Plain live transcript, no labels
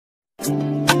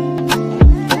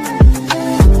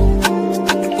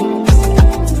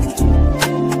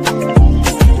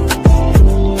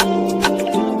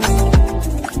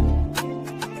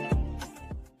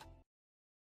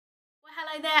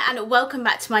And welcome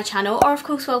back to my channel, or of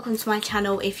course welcome to my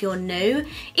channel if you're new.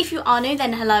 If you are new,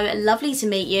 then hello, lovely to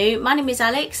meet you. My name is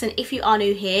Alex, and if you are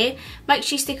new here, make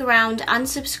sure you stick around and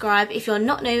subscribe. If you're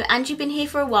not new and you've been here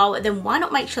for a while, then why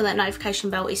not make sure that notification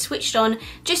bell is switched on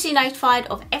just so you're notified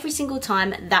of every single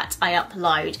time that I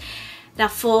upload. Now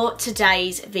for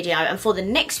today's video and for the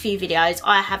next few videos,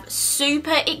 I have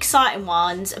super exciting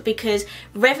ones because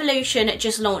Revolution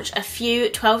just launched a few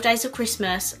 12 days of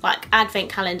Christmas like advent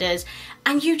calendars,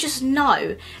 and you just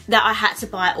know that I had to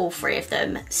buy all three of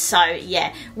them. So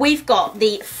yeah, we've got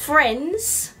the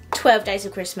Friends 12 days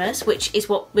of Christmas, which is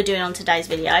what we're doing on today's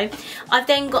video. I've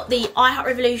then got the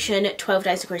Revolution 12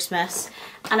 days of Christmas,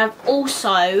 and I've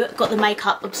also got the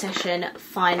Makeup Obsession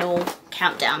final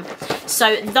countdown.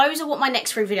 So those are what my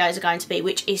next three videos are going to be,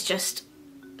 which is just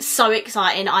so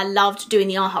exciting. I loved doing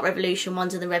the Revolution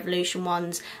ones and the Revolution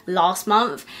ones last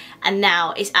month, and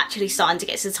now it's actually starting to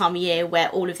get to the time of year where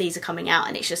all of these are coming out,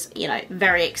 and it's just, you know,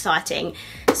 very exciting.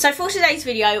 So for today's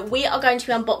video, we are going to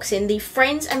be unboxing the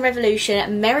Friends and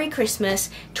Revolution Merry Christmas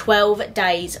 12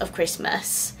 days of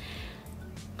Christmas.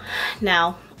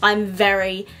 Now, I'm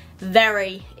very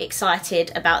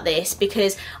excited about this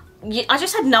because I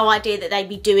just had no idea that they'd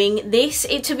be doing this.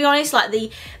 To be honest, like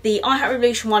the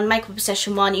Revolution one, Makeup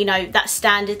Obsession one, you know, that's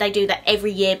standard. They do that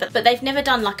every year, but they've never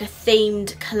done like a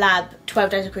themed collab 12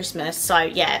 days of Christmas. So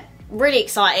yeah, really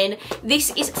exciting.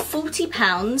 This is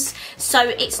 £40, so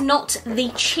it's not the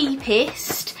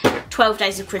cheapest 12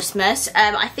 days of Christmas.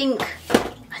 I think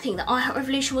the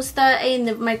Revolution was 30 and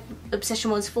the Makeup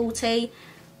Obsession was 40.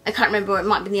 I can't remember, or it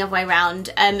might have been the other way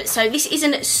around. So this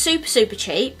isn't super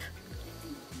cheap,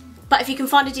 but if you can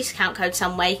find a discount code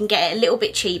somewhere, you can get it a little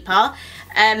bit cheaper.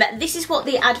 This is what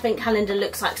the advent calendar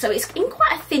looks like. So it's in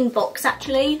quite a thin box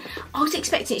actually. I was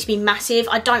expecting it to be massive,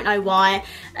 I don't know why,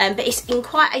 but it's in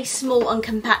quite a small and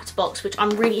compact box, which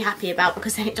I'm really happy about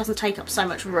because then it doesn't take up so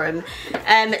much room.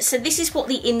 So this is what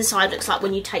the inside looks like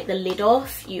when you take the lid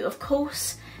off. You of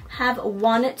course have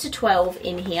 1 to 12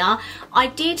 in here. I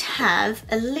did have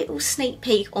a little sneak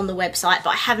peek on the website, but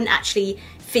I haven't actually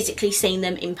physically seen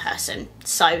them in person.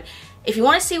 So if you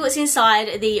want to see what's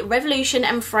inside the Revolution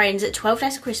and Friends 12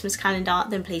 Days of Christmas calendar,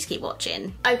 then please keep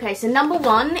watching. Okay, so number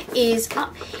one is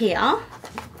up here.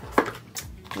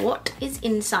 What is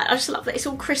inside? I just love that it's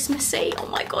all Christmassy. Oh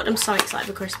my god, I'm so excited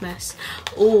for Christmas.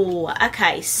 Oh,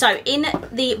 okay, so in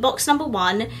the box number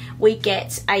one, we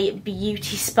get a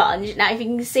beauty sponge. Now, if you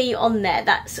can see on there,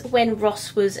 that's when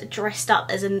Ross was dressed up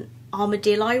as an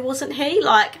armadillo, wasn't he?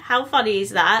 Like, how funny is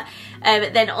that?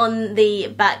 But then on the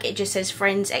back, it just says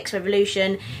Friends X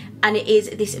Revolution, and it is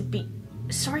this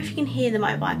sorry if you can hear the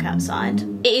motorbike outside.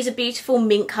 It is a beautiful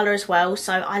mint colour as well,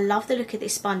 so I love the look of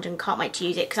this sponge and can't wait to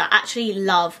use it because I actually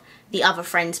love the other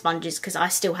Friends sponges because I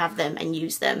still have them and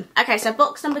use them. Okay, so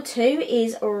box number two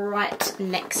is right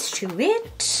next to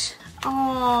it.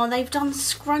 Oh, they've done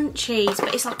scrunchies,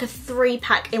 but it's like a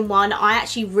 3-pack in one. I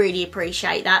actually really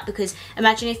appreciate that because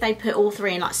imagine if they put all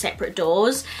three in like separate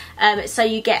doors. So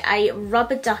you get a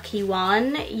rubber ducky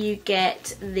one, you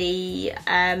get the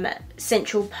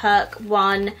Central Perk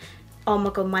one. Oh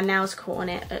my god, my nails caught on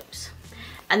it, oops.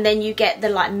 And then you get the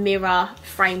like mirror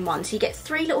frame one. So you get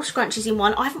 3 little scrunchies in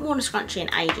one. I haven't worn a scrunchie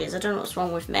in ages, I don't know what's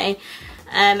wrong with me.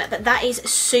 But that is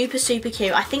super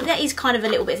cute. I think there is kind of a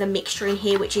little bit of a mixture in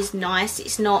here, which is nice.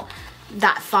 It's not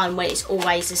that fun when it's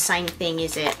always the same thing,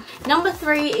 is it? Number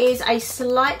 3 is a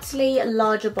slightly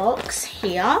larger box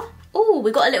here. Oh,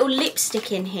 we've got a little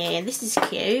lipstick in here. This is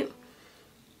cute.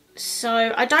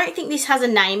 So I don't think this has a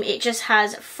name, it just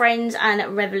has Friends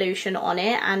and Revolution on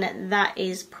it, and that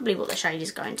is probably what the shade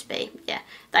is going to be. Yeah,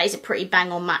 that is a pretty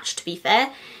bang on match, to be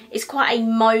fair. It's quite a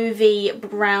mauvey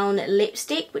brown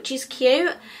lipstick, which is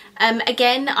cute.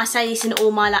 Again, I say this in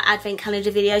all my like advent calendar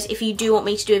videos. If you do want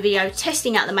me to do a video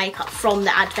testing out the makeup from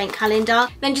the advent calendar,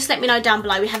 then just let me know down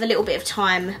below. We have a little bit of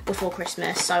time before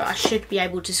Christmas, so I should be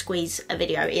able to squeeze a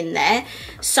video in there.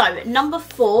 So number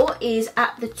 4 is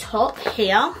at the top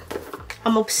here.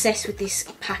 I'm obsessed with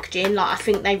this packaging. Like, I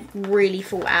think they've really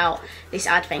thought out this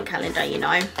advent calendar, you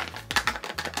know.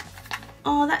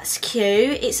 Oh, that's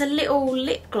cute. It's a little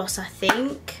lip gloss, I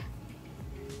think.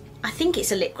 I think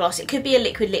it's a lip gloss. It could be a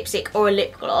liquid lipstick or a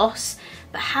lip gloss.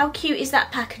 But how cute is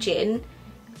that packaging?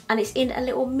 And it's in a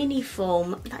little mini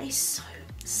form. That is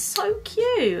so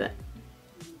cute.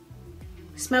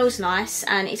 Smells nice,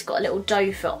 and it's got a little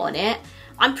doe foot on it.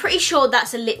 I'm pretty sure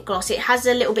that's a lip gloss. It has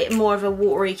a little bit more of a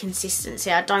watery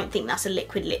consistency. I don't think that's a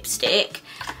liquid lipstick.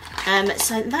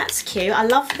 So that's cute. I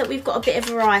love that we've got a bit of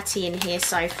variety in here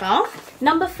so far.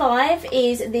 Number 5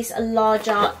 is this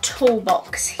larger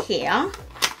toolbox here.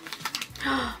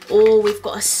 Oh, we've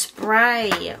got a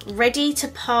spray. Ready to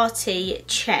party,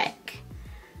 check.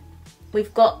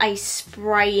 We've got a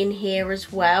spray in here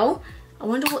as well. I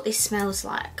wonder what this smells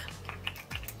like.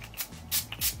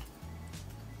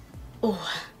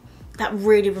 Oh, that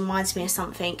really reminds me of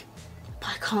something, but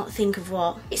I can't think of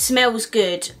what. It smells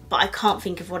good, but I can't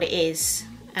think of what it is.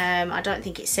 I don't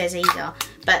think it says either,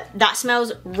 but that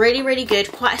smells really, really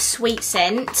good. Quite a sweet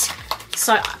scent.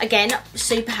 So again,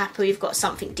 super happy we've got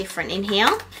something different in here.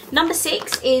 Number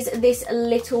 6 is this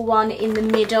little one in the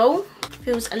middle.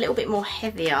 Feels a little bit more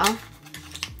heavier.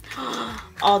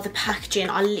 Oh, the packaging,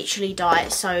 I literally die.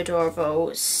 It's so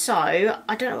adorable. So,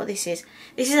 I don't know what this is.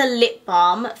 This is a lip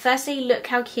balm. Firstly, look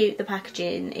how cute the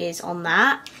packaging is on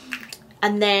that.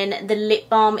 And then the lip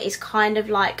balm is kind of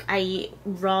like a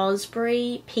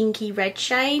raspberry pinky red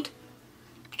shade.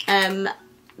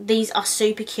 These are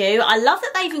super cute. I love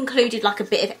that they've included like a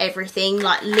bit of everything,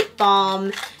 like lip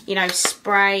balm, you know,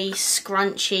 spray,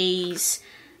 scrunchies,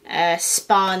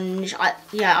 sponge.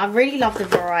 Yeah, I really love the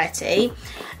variety.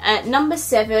 Number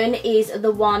 7 is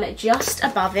the one just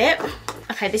above it.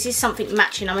 Okay, this is something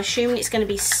matching. I'm assuming it's going to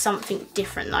be something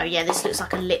different though. Yeah, this looks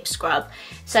like a lip scrub.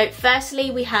 So firstly,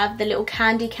 we have the little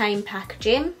candy cane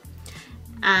packaging.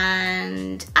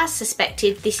 And as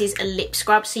suspected, this is a lip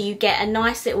scrub. So you get a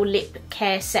nice little lip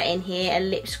care set in here, a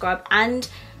lip scrub and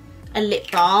a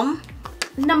lip balm.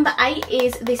 Number 8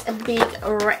 is this big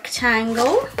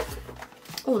rectangle.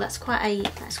 Oh, that's quite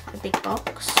a big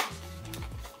box.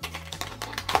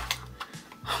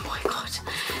 Oh my god,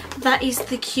 that is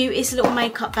the cutest little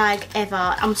makeup bag ever.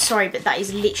 I'm sorry, but that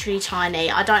is literally tiny.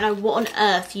 I don't know what on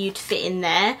earth you'd fit in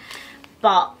there,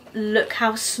 but look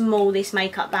how small this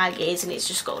makeup bag is, and it's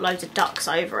just got loads of ducks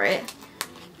over it.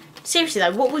 Seriously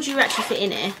though, what would you actually fit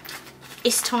in here?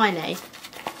 It's tiny.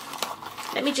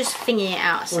 Let me just thingy it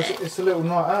out a Well, sec. it's a little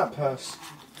night out purse.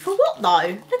 For what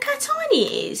though? Look how tiny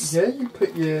it is. Yeah, you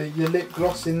put your lip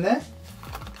gloss in there.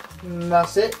 And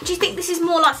that's it. Do you think this is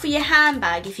more like for your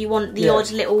handbag if you want the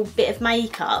odd little bit of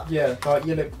makeup? Yeah, like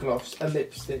your lip gloss, a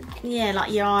lipstick. Yeah,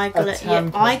 like your eye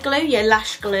glue, your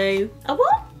lash glue. A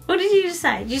what? What did you just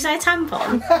say? Did you say a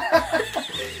tampon?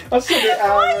 I said it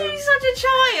out. Why are you such a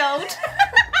child?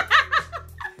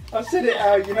 I said it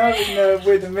out, you know,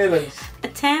 with the Millers. A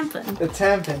tampon? A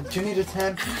tampon. Do you need a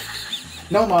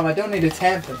tampon? No, Mum, I don't need a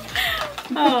tampon.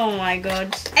 Oh my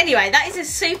god. Anyway, that is a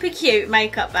super cute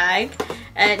makeup bag.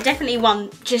 Definitely one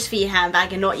just for your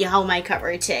handbag and not your whole makeup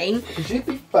routine. Because you'd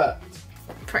be fucked.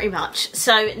 Pretty much.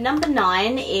 So number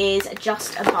 9 is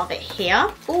just above it here.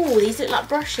 Oh, these look like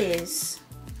brushes.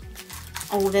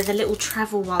 Oh, they're the little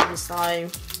travel ones though.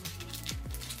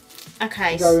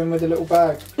 Okay. Go in with a little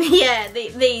bag. Yeah,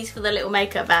 these for the little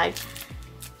makeup bag.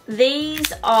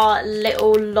 These are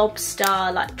little lobster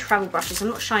like travel brushes. I'm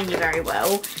not showing you very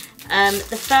well.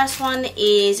 The first one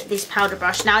is this powder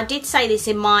brush. Now I did say this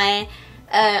in my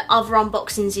other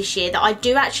unboxings this year that I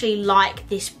do actually like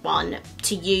this one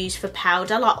to use for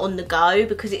powder, like on the go,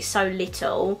 because it's so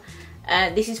little.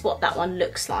 This is what that one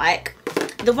looks like.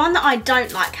 The one that I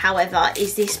don't like, however,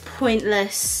 is this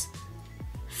pointless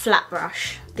flat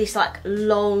brush. This like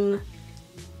long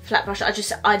flat brush.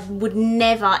 I would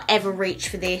never ever reach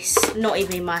for this, not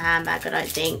even in my handbag, I don't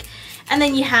think. And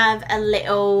then you have a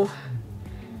little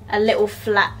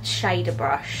flat shader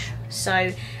brush.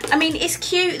 So I mean, it's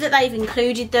cute that they've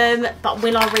included them, but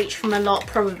will I reach from a lot?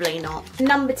 Probably not.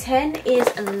 Number 10 is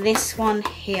this one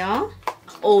here.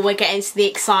 Oh, we're getting to the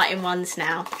exciting ones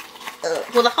now.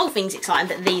 Well, the whole thing's exciting,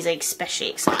 but these are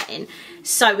especially exciting.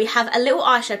 So we have a little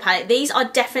eyeshadow palette. These are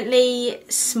definitely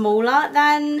smaller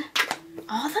than...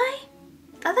 Are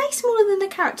they? Are they smaller than the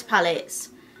character palettes?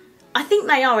 I think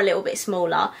they are a little bit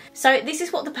smaller. So this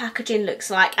is what the packaging looks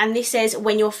like, and this says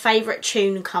when your favourite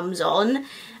tune comes on.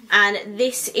 And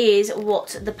this is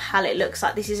what the palette looks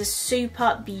like. This is a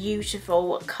super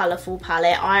beautiful, colourful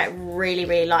palette. I really,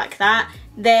 really like that.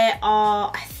 There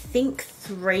are, I think,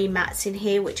 3 mattes in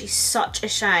here, which is such a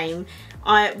shame.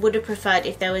 I would have preferred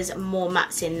if there was more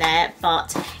mattes in there,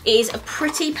 but it is a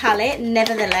pretty palette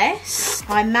nevertheless.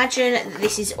 I imagine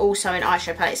this is also an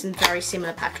eyeshadow palette. It's in very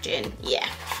similar packaging. Yeah.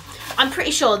 I'm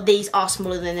pretty sure these are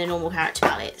smaller than the normal character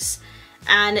palettes.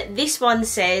 And this one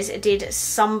says, did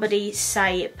somebody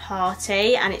say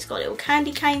party? And it's got little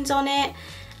candy canes on it.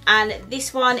 and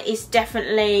this one is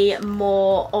definitely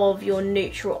more of your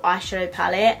neutral eyeshadow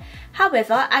palette.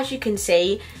 However, as you can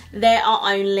see, there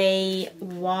are only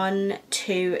 1,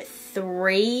 2,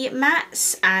 3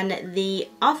 mattes, and the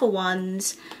other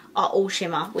ones are all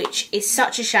shimmer, which is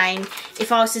such a shame.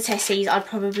 If I was to test these, I'd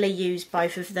probably use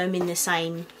both of them in the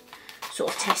same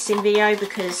sort of testing video,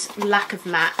 because lack of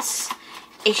mattes,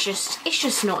 it's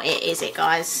just not it, is it,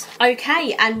 guys?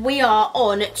 Okay, and we are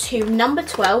on to number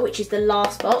 12, which is the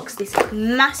last box, this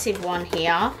massive one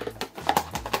here.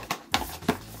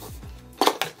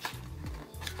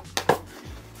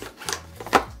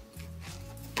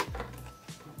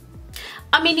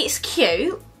 I mean, it's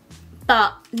cute,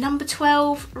 but number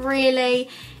 12, really?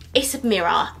 It's a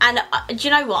mirror, and do you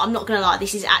know what, I'm not gonna lie,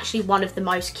 this is actually one of the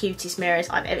most cutest mirrors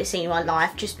I've ever seen in my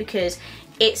life, just because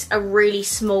it's a really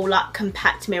small, like,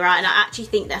 compact mirror, and I actually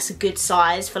think that's a good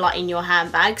size for, like, in your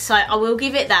handbag, so I will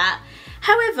give it that.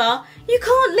 However, you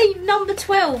can't leave number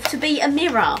 12 to be a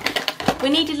mirror. We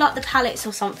needed, like, the palettes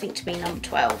or something to be number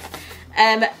 12.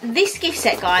 This gift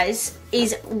set, guys,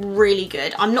 is really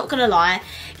good. I'm not gonna lie,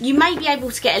 you may be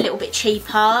able to get a little bit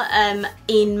cheaper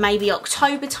in maybe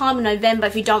October time or November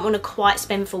if you don't want to quite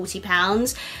spend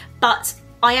 £40, but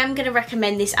I am going to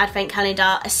recommend this advent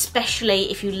calendar,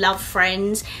 especially if you love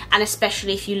Friends, and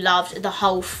especially if you loved the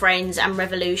whole Friends and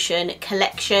Revolution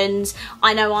collections.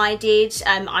 I know I did.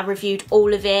 I reviewed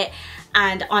all of it,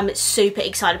 and I'm super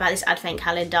excited about this advent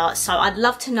calendar, so I'd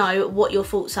love to know what your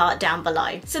thoughts are down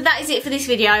below. So that is it for this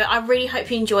video. I really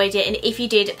hope you enjoyed it, and if you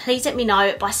did, please let me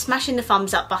know by smashing the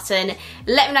thumbs up button.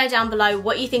 Let me know down below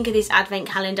what you think of this advent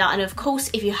calendar, and of course,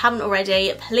 if you haven't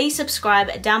already, please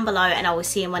subscribe down below, and I will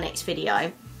see you in my next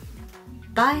video.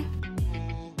 Bye.